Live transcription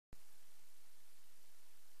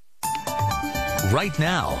right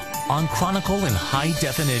now on Chronicle in high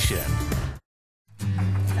definition.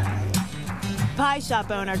 Pie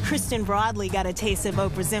shop owner Kristen Broadley got a taste of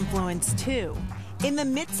Oprah's influence, too. In the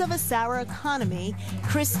midst of a sour economy,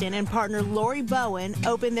 Kristen and partner Lori Bowen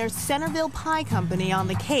opened their Centerville Pie Company on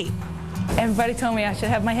the Cape. Everybody told me I should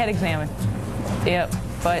have my head examined. Yep,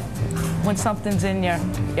 but when something's in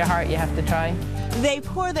your heart, you have to try. They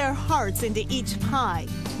pour their hearts into each pie,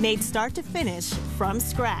 made start to finish from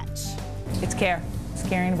scratch. It's care. It's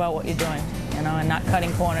caring about what you're doing, you know, and not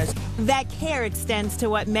cutting corners. That care extends to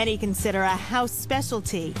what many consider a house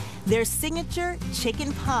specialty, their signature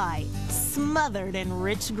chicken pie, smothered in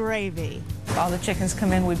rich gravy. All the chickens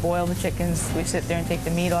come in, we boil the chickens, we sit there and take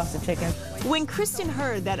the meat off the chicken. When Kristen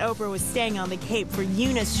heard that Oprah was staying on the Cape for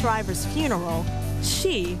Eunice Shriver's funeral,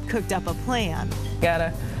 she cooked up a plan. Got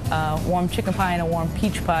a warm chicken pie and a warm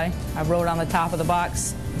peach pie. I wrote on the top of the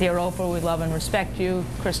box, "Dear Oprah, we love and respect you,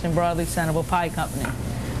 Kristen Broadley, Centerville Pie Company."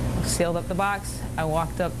 Sealed up the box. I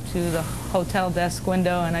walked up to the hotel desk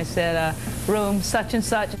window and I said, room such and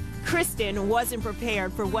such. Kristen wasn't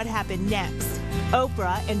prepared for what happened next.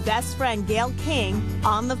 Oprah and best friend Gayle King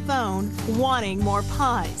on the phone wanting more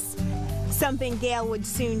pies. Something Gayle would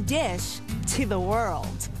soon dish to the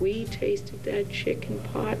world. We tasted that chicken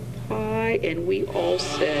pot pie and we all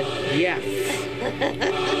said yes.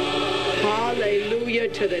 Hallelujah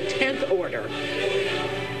to the 10th order.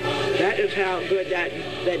 That is how good that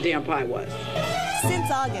damn pie was.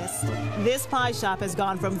 Since August, this pie shop has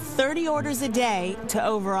gone from 30 orders a day to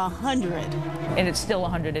over 100. And it's still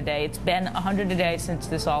 100 a day. It's been 100 a day since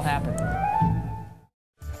this all happened.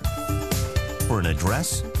 For an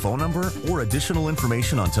address, phone number, or additional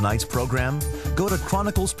information on tonight's program, go to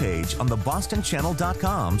Chronicle's page on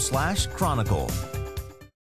thebostonchannel.com/Chronicle.